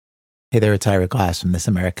Hey there, it's Ira Glass from This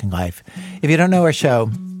American Life. If you don't know our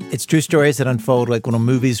show, it's true stories that unfold like little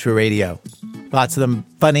movies for radio. Lots of them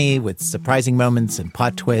funny, with surprising moments and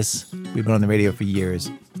plot twists. We've been on the radio for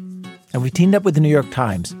years. And we've teamed up with the New York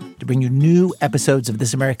Times to bring you new episodes of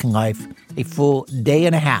This American Life a full day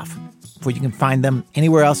and a half before you can find them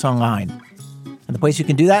anywhere else online. And the place you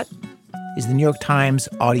can do that is the New York Times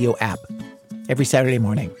audio app every Saturday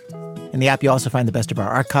morning. In the app, you also find the best of our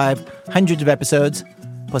archive, hundreds of episodes,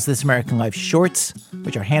 plus This American Life shorts,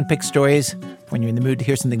 which are handpicked stories when you're in the mood to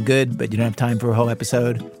hear something good, but you don't have time for a whole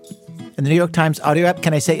episode. And the New York Times audio app,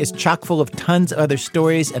 can I say, is chock full of tons of other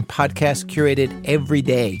stories and podcasts curated every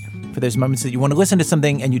day for those moments that you want to listen to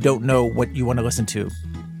something and you don't know what you want to listen to.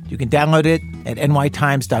 You can download it at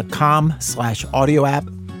nytimes.com/audio app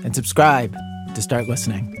and subscribe to start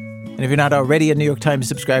listening. And if you're not already a New York Times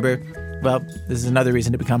subscriber, well, this is another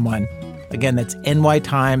reason to become one. Again, that's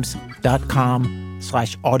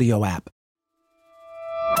nytimes.com/audio app.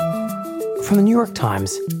 From the New York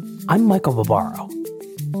Times, I'm Michael Barbaro.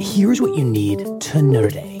 Here's what you need to know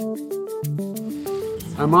today.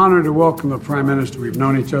 I'm honored to welcome the Prime Minister. We've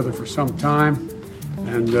known each other for some time.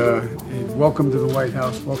 And welcome to the White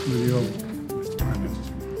House. Welcome to the Oval, Mr. Prime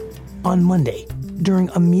Minister. On Monday,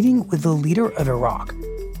 during a meeting with the leader of Iraq,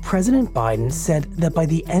 President Biden said that by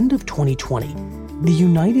the end of 2020, the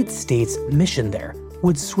United States mission there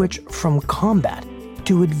would switch from combat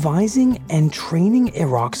to advising and training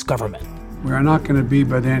Iraq's government. We are not going to be,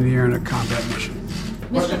 by the end of the year, in a combat mission.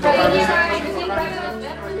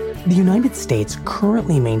 The United States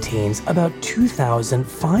currently maintains about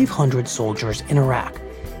 2,500 soldiers in Iraq,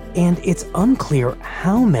 and it's unclear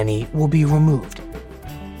how many will be removed.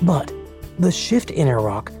 But the shift in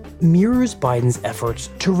Iraq mirrors Biden's efforts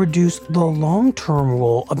to reduce the long-term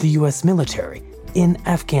role of the U.S. military in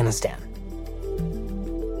Afghanistan.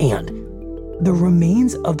 And the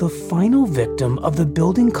remains of the final victim of the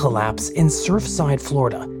building collapse in Surfside,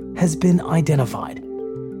 Florida, has been identified.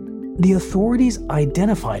 The authorities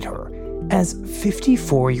identified her as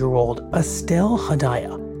 54-year-old Estelle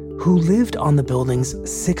Hadaya, who lived on the building's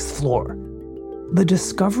 6th floor. The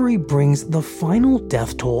discovery brings the final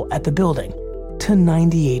death toll at the building to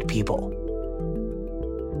 98 people.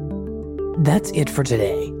 That's it for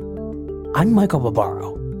today. I'm Michael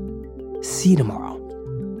Barbaro. See you tomorrow.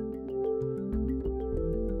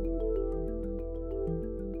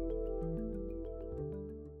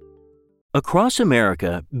 Across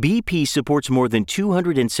America, BP supports more than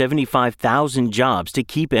 275,000 jobs to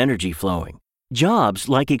keep energy flowing. Jobs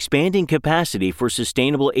like expanding capacity for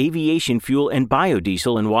sustainable aviation fuel and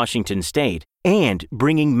biodiesel in Washington state, and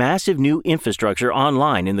bringing massive new infrastructure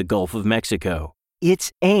online in the Gulf of Mexico.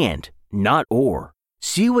 It's and, not or.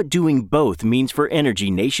 See what doing both means for energy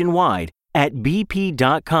nationwide at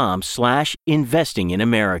bp.com/investing in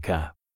America.